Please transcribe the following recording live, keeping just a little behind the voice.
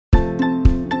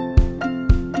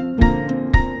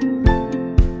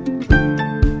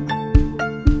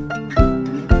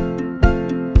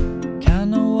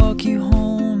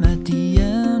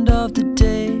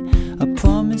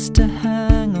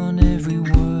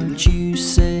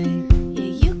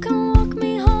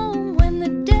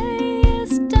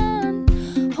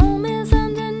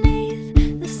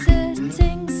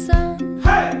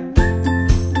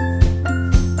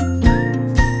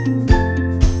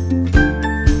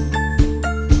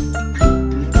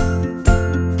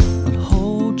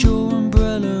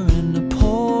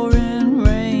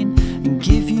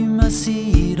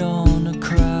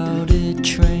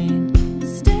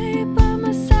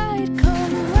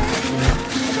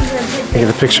Get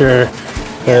the picture.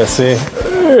 Yeah, see.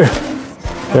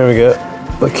 There we go.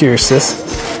 Look here, sis.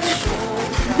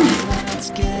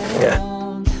 Yeah.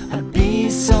 I'd be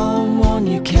someone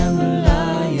you can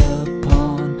rely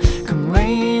upon. Come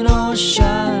rain or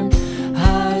shine,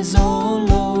 highs or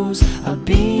lows. I'll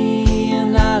be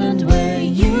an island where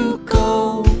you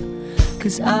go.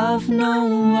 'Cause I've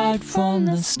known right from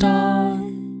the start.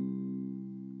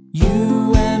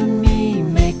 You and me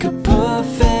make a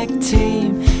perfect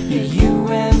team. Yeah, you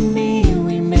and me,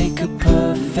 we make a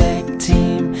perfect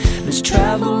team. Let's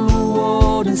travel the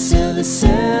world and sail the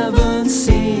 7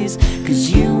 seas. 'Cause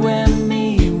you and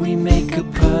me, we make a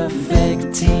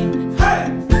perfect team. Hey!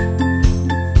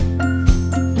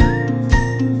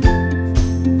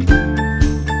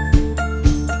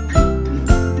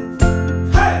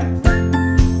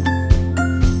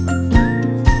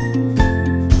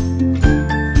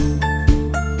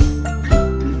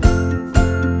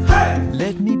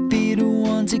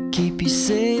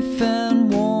 Safe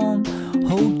and warm,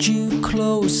 hold you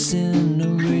close in a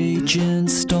raging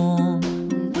storm.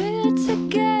 We're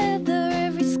together,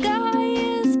 every sky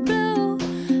is blue.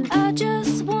 I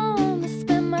just wanna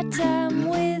spend my time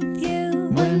with you.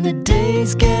 When the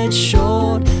days get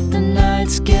short, the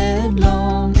nights get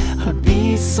long, I'll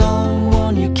be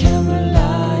someone you can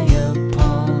rely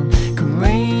upon. Come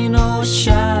rain or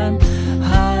shine,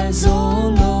 highs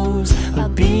or lows, I'll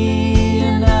be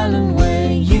an island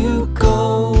where you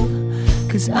go.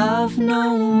 'Cause I've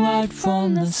known right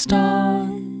from the start.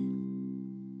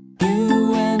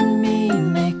 You and me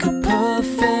make a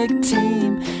perfect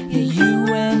team. Yeah, you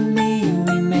and me,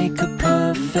 we make a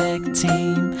perfect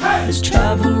team. Let's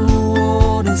travel the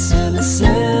world and sail the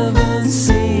 7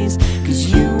 seas. 'Cause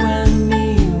you and me,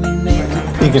 we make a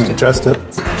perfect team. You can adjust it.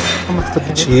 Look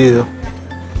at you.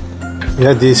 You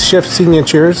have these chef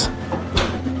signatures.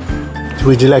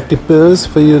 Would you like to pose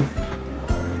for you?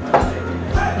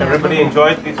 Everybody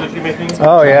enjoyed the sushi making?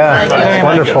 Oh yeah,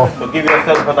 wonderful. So give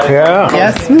yourself a nice Yeah.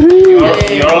 Yes.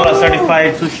 You're all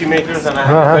certified sushi makers and I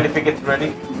have certificates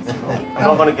ready. I'm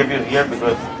not going to give you here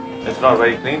because it's not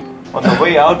very clean. On the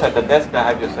way out at the desk I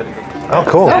have your certificate. Oh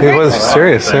cool, he was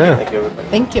serious, yeah. Thank you everybody.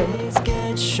 Thank you.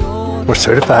 We're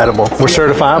certifiable. We're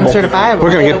certifiable. Certifiable.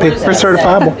 We're gonna get paid. We're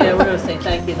certifiable. Yeah, we're gonna say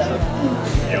thank you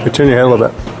though. Turn your head a little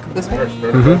bit. This way?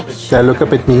 Yeah, look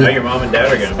up at me. Now your mom and dad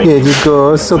are gonna make There you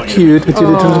go, so cute with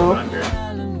your little.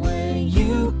 Where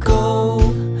you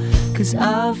go, 'cause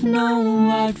I've known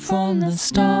right from the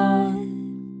start.